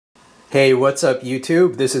Hey, what's up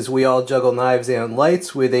YouTube? This is We All Juggle Knives and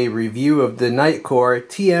Lights with a review of the Nitecore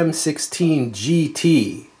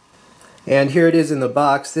TM16GT. And here it is in the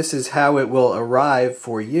box. This is how it will arrive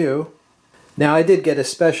for you. Now I did get a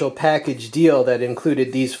special package deal that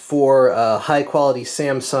included these four high quality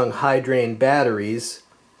Samsung high drain batteries.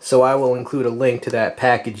 So I will include a link to that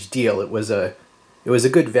package deal. It was a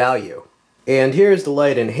good value. And here's the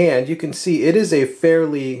light in hand. You can see it is a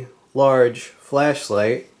fairly large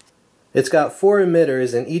flashlight. It's got four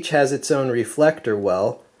emitters and each has its own reflector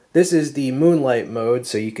well. This is the moonlight mode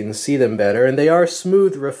so you can see them better, and they are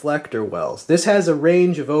smooth reflector wells. This has a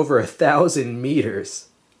range of over 1,000 meters.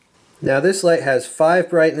 Now this light has 5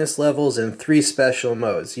 brightness levels and 3 special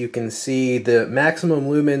modes. You can see the maximum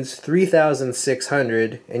lumens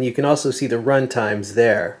 3600, and you can also see the run times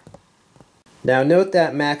there. Now note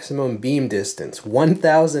that maximum beam distance,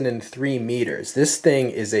 1,003 meters. This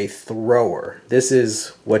thing is a thrower. This is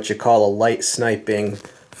what you call a light sniping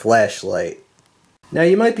flashlight. Now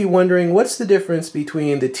you might be wondering, what's the difference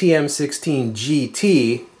between the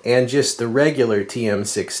TM16GT and just the regular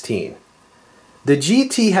TM16? The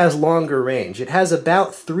GT has longer range. It has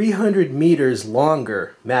about 300 meters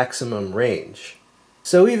longer maximum range.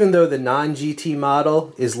 So even though the non-GT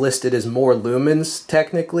model is listed as more lumens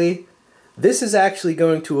technically, this is actually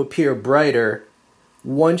going to appear brighter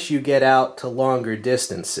once you get out to longer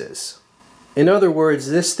distances. In other words,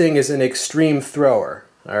 this thing is an extreme thrower.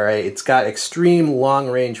 Alright, it's got extreme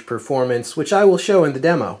long-range performance, which I will show in the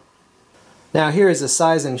demo. Now here is a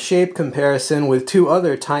size and shape comparison with two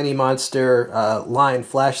other Tiny Monster line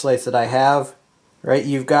flashlights that I have. Right,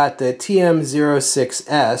 you've got the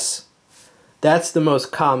TM06S. That's the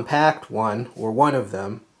most compact one, or one of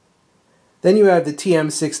them. Then you have the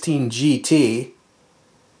TM16GT.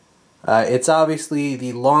 It's obviously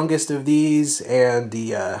the longest of these, and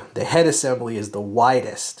the head assembly is the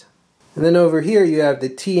widest. And then over here you have the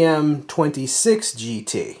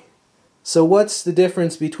TM26GT. So what's the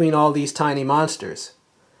difference between all these tiny monsters?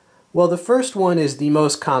 Well, the first one is the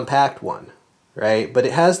most compact one, right? But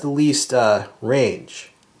it has the least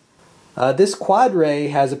range. This quad ray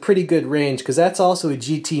has a pretty good range because that's also a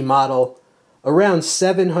GT model. Around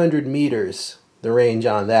 700 meters, the range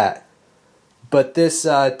on that. But this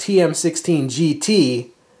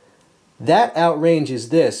TM16GT, that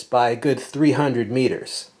outranges this by a good 300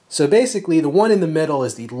 meters. So basically, the one in the middle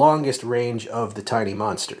is the longest range of the tiny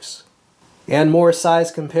monsters. And more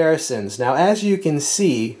size comparisons. Now, as you can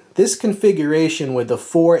see, this configuration with the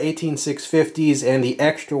four 18650s and the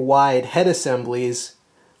extra wide head assemblies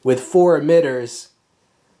with 4 emitters,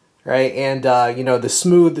 right, and you know, the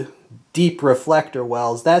smooth deep reflector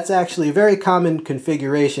wells, that's actually a very common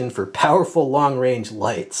configuration for powerful long-range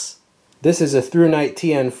lights. This is a ThruNite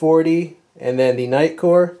TN40, and then the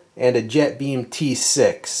Nitecore, and a JetBeam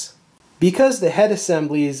T6. Because the head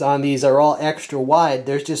assemblies on these are all extra wide,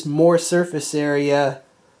 there's just more surface area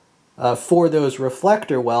for those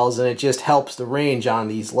reflector wells, and it just helps the range on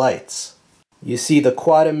these lights. You see the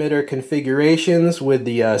quad emitter configurations with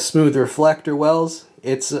the smooth reflector wells.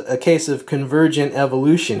 It's a case of convergent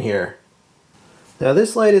evolution here. Now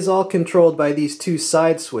this light is all controlled by these two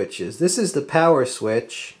side switches. This is the power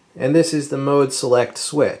switch, and this is the mode select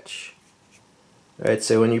switch. Alright,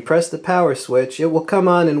 so when you press the power switch, it will come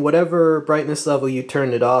on in whatever brightness level you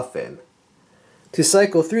turn it off in. To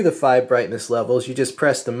cycle through the 5 brightness levels, you just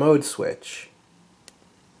press the mode switch.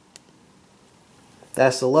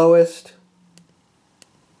 That's the lowest.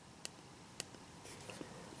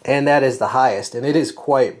 And that is the highest, and it is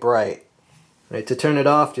quite bright. Right, to turn it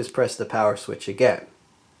off, just press the power switch again.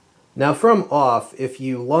 Now from off, if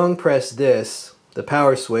you long press this, the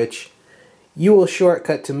power switch, you will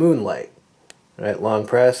shortcut to moonlight. Right, long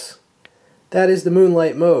press. That is the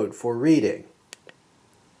moonlight mode for reading.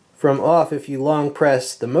 From off, if you long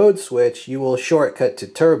press the mode switch, you will shortcut to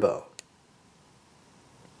turbo.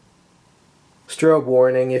 Strobe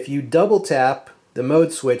warning, if you double tap the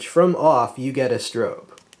mode switch from off, you get a strobe.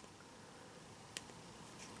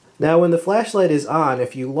 Now when the flashlight is on,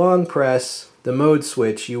 if you long press the mode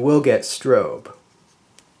switch, you will get strobe.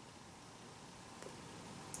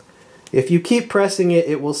 If you keep pressing it,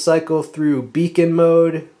 it will cycle through beacon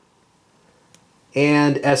mode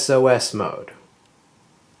and SOS mode.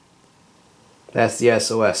 That's the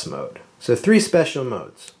SOS mode. So 3 special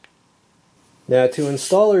modes. Now to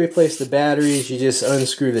install or replace the batteries, you just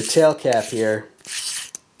unscrew the tail cap here.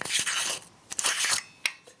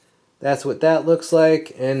 That's what that looks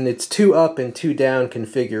like, and it's 2 up and 2 down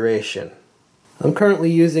configuration. I'm currently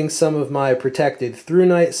using some of my protected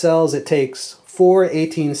ThruNite cells. It takes 4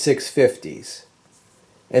 18650s.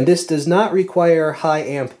 And this does not require high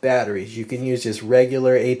amp batteries. You can use just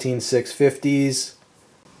regular 18650s.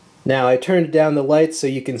 Now I turned down the lights so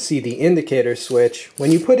you can see the indicator switch.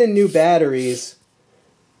 When you put in new batteries,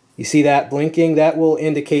 you see that blinking? That will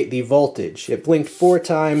indicate the voltage. It blinked 4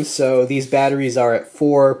 times, so these batteries are at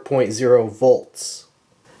 4.0 volts.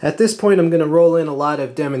 At this point I'm going to roll in a lot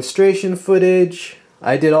of demonstration footage.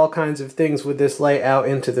 I did all kinds of things with this light out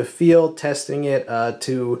into the field, testing it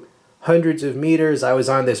to hundreds of meters. I was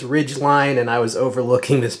on this ridge line and I was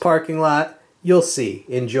overlooking this parking lot. You'll see.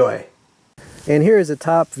 Enjoy. And here is a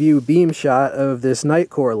top view beam shot of this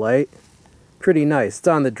Nitecore light. Pretty nice. It's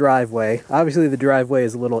on the driveway. Obviously the driveway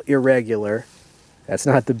is a little irregular. That's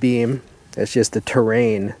not the beam. That's just the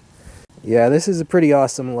terrain. Yeah, this is a pretty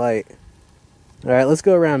awesome light. Alright, let's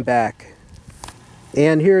go around back.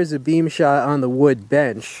 And here is a beam shot on the wood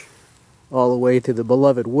bench, all the way to the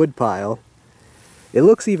beloved wood pile. It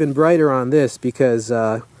looks even brighter on this because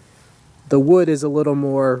the wood is a little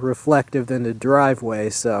more reflective than the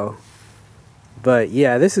driveway, so... But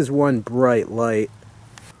yeah, this is one bright light.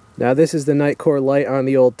 Now this is the Nitecore light on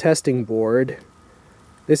the old testing board.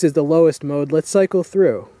 This is the lowest mode. Let's cycle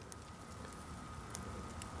through.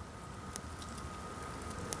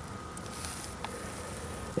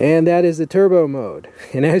 And that is the turbo mode.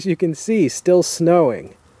 And as you can see, still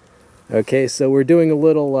snowing. Okay, so we're doing a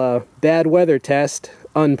little bad weather test,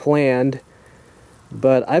 unplanned.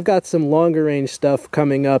 But I've got some longer range stuff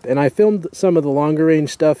coming up, and I filmed some of the longer range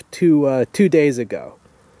stuff 2 days ago.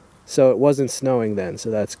 So it wasn't snowing then, so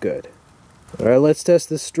that's good. Alright, let's test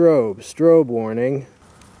the strobe. Strobe warning.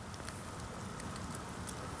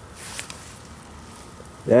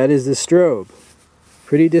 That is the strobe.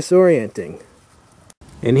 Pretty disorienting.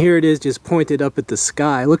 And here it is just pointed up at the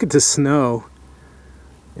sky. Look at the snow.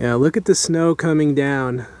 Yeah, look at the snow coming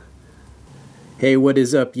down. Hey, what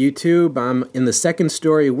is up YouTube? I'm in the second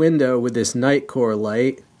story window with this Nitecore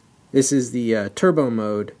light. This is the turbo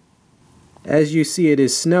mode. As you see, it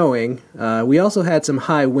is snowing. We also had some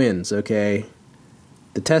high winds, okay?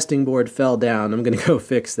 The testing board fell down. I'm gonna go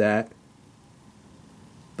fix that.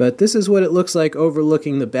 But this is what it looks like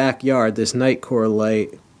overlooking the backyard, this Nitecore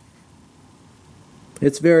light.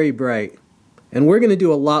 It's very bright. And we're gonna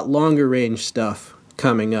do a lot longer range stuff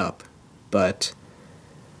coming up. But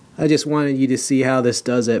I just wanted you to see how this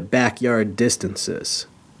does at backyard distances.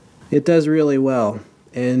 It does really well.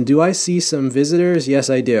 And do I see some visitors? Yes,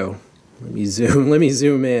 I do. Let me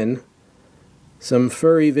zoom in. Some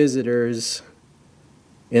furry visitors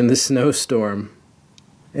in the snowstorm.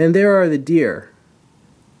 And there are the deer.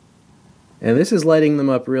 And this is lighting them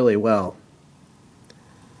up really well.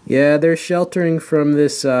 Yeah, they're sheltering from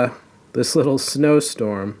this little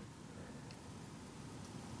snowstorm.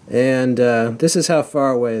 And this is how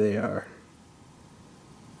far away they are.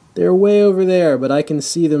 They're way over there, but I can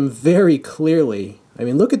see them very clearly. I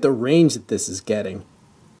mean, look at the range that this is getting.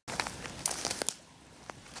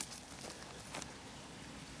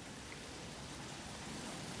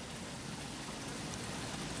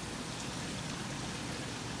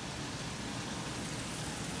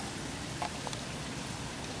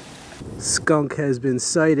 Skunk has been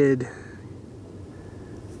sighted.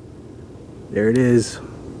 There it is.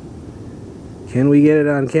 Can we get it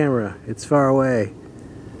on camera? It's far away.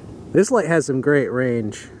 This light has some great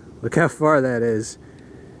range. Look how far that is.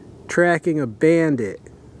 Tracking a bandit.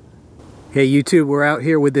 Hey YouTube, we're out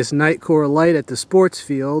here with this Nitecore light at the sports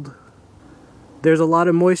field. There's a lot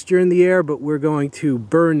of moisture in the air, but we're going to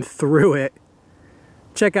burn through it.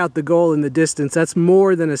 Check out the goal in the distance. That's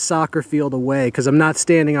more than a soccer field away because I'm not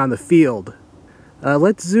standing on the field.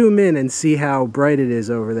 Let's zoom in and see how bright it is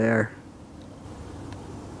over there.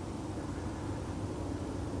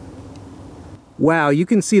 Wow, you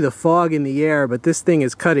can see the fog in the air, but this thing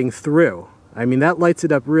is cutting through. I mean, that lights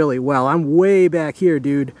it up really well. I'm way back here,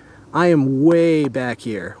 dude. I am way back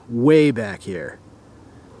here. Way back here.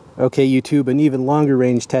 Okay, YouTube, an even longer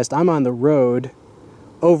range test. I'm on the road,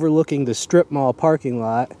 overlooking the strip mall parking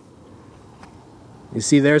lot. You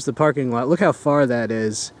see, there's the parking lot. Look how far that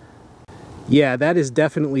is. Yeah, that is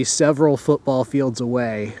definitely several football fields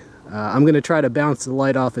away. I'm going to try to bounce the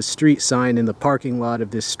light off a street sign in the parking lot of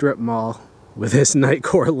this strip mall with this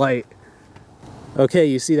Nitecore light. Okay,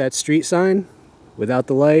 you see that street sign without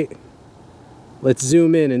the light? Let's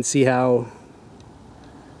zoom in and see how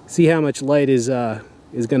much light is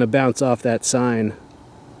going to bounce off that sign.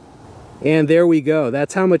 And there we go.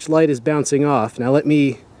 That's how much light is bouncing off. Now let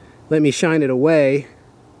me shine it away.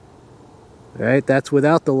 All right, that's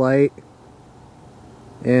without the light.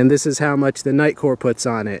 And this is how much the Nitecore puts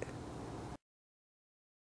on it.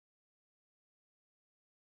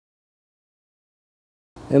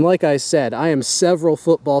 And like I said, I am several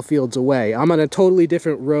football fields away. I'm on a totally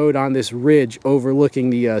different road on this ridge overlooking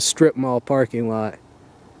the strip mall parking lot.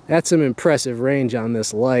 That's some impressive range on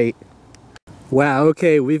this light. Wow,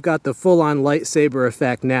 okay, we've got the full-on lightsaber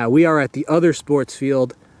effect now. We are at the other sports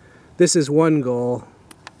field. This is one goal.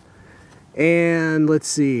 And let's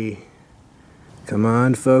see. Come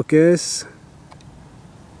on, focus.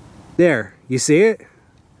 There, you see it?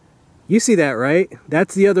 You see that, right?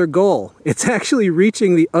 That's the other goal. It's actually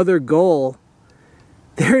reaching the other goal.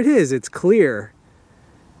 There it is, it's clear.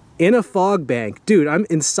 In a fog bank. Dude, I'm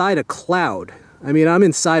inside a cloud. I mean, I'm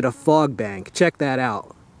inside a fog bank. Check that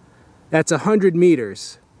out. That's 100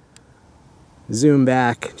 meters. Zoom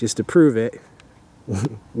back just to prove it.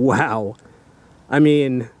 Wow. I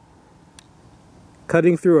mean,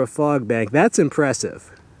 cutting through a fog bank, that's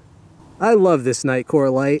impressive. I love this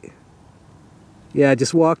Nitecore light. Yeah,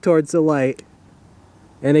 just walk towards the light.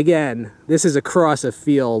 And again, this is across a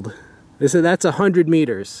field. That's 100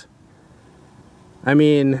 meters. I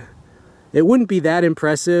mean, it wouldn't be that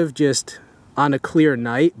impressive just on a clear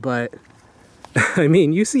night, but I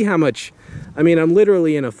mean, you see how much, I mean, I'm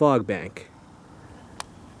literally in a fog bank.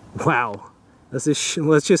 Wow. Let's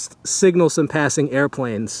just signal some passing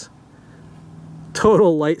airplanes.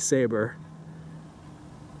 Total lightsaber.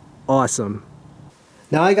 Awesome.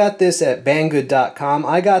 Now I got this at Banggood.com.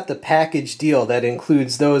 I got the package deal that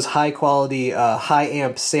includes those high quality, high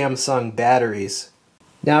amp Samsung batteries.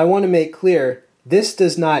 Now I want to make clear, this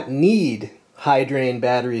does not need high drain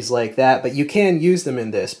batteries like that, but you can use them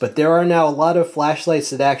in this. But there are now a lot of flashlights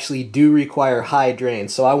that actually do require high drain,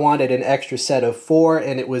 so I wanted an extra set of 4,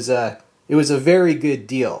 and it was a very good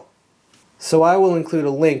deal. So I will include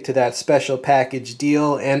a link to that special package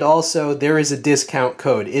deal, and also there is a discount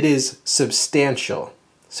code. It is substantial.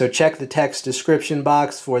 So check the text description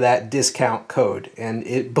box for that discount code,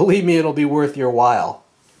 and believe me, it'll be worth your while.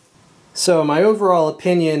 So my overall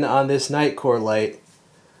opinion on this Nitecore light,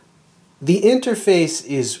 the interface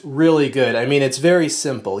is really good. I mean, it's very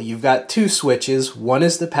simple. You've got 2 switches. One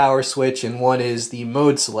is the power switch and one is the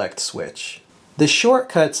mode select switch. The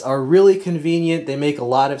shortcuts are really convenient. They make a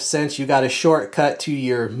lot of sense. You got a shortcut to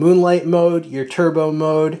your moonlight mode, your turbo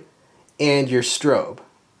mode, and your strobe.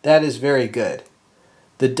 That is very good.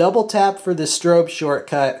 The double tap for the strobe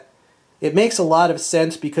shortcut, it makes a lot of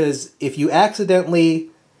sense because if you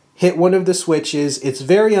accidentally hit one of the switches, it's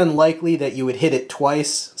very unlikely that you would hit it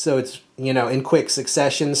twice, so it's, you know, in quick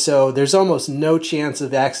succession, so there's almost no chance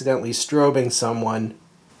of accidentally strobing someone.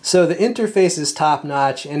 So the interface is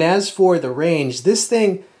top-notch, and as for the range, this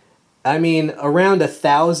thing, I mean, around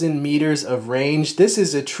 1,000 meters of range, this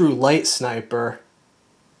is a true light sniper.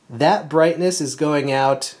 That brightness is going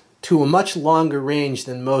out to a much longer range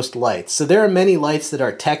than most lights. So there are many lights that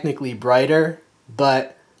are technically brighter,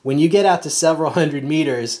 but when you get out to several hundred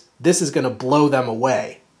meters, this is going to blow them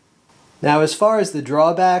away. Now, as far as the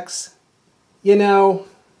drawbacks, you know,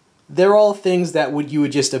 they're all things that you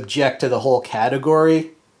would just object to the whole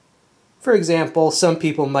category. For example, some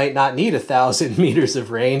people might not need 1,000 meters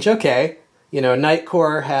of range. Okay, you know,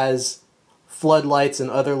 Nitecore has floodlights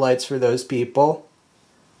and other lights for those people.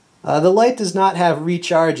 The light does not have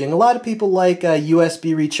recharging. A lot of people like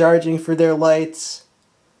USB recharging for their lights,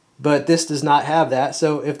 but this does not have that,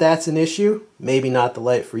 so if that's an issue, maybe not the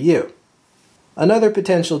light for you. Another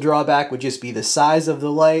potential drawback would just be the size of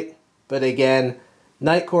the light, but again,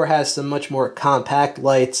 Nitecore has some much more compact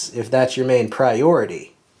lights if that's your main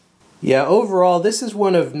priority. Yeah, overall, this is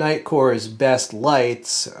one of Nitecore's best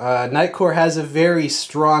lights. Nitecore has a very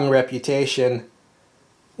strong reputation.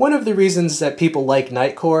 One of the reasons that people like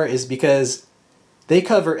Nitecore is because they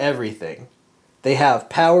cover everything. They have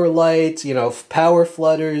power lights, you know, power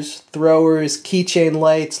flooders, throwers, keychain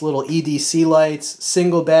lights, little EDC lights,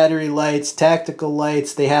 single battery lights, tactical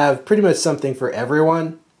lights. They have pretty much something for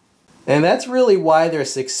everyone. And that's really why they're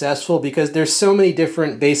successful, because there's so many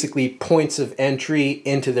different, basically, points of entry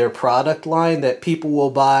into their product line that people will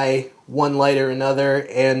buy one light or another,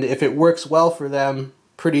 and if it works well for them,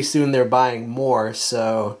 pretty soon they're buying more.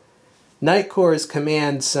 So Nitecore's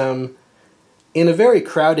command some, in a very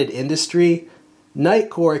crowded industry,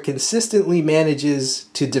 Nitecore consistently manages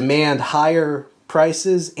to demand higher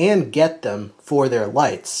prices and get them for their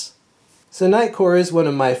lights. So Nitecore is one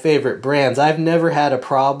of my favorite brands. I've never had a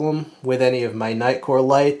problem with any of my Nitecore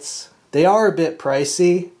lights. They are a bit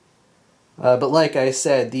pricey, but like I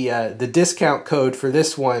said, the discount code for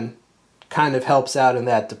this one kind of helps out in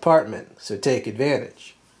that department, so take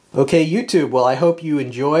advantage. Okay, YouTube, well, I hope you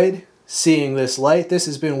enjoyed seeing this light. This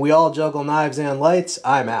has been We All Juggle Knives and Lights.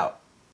 I'm out.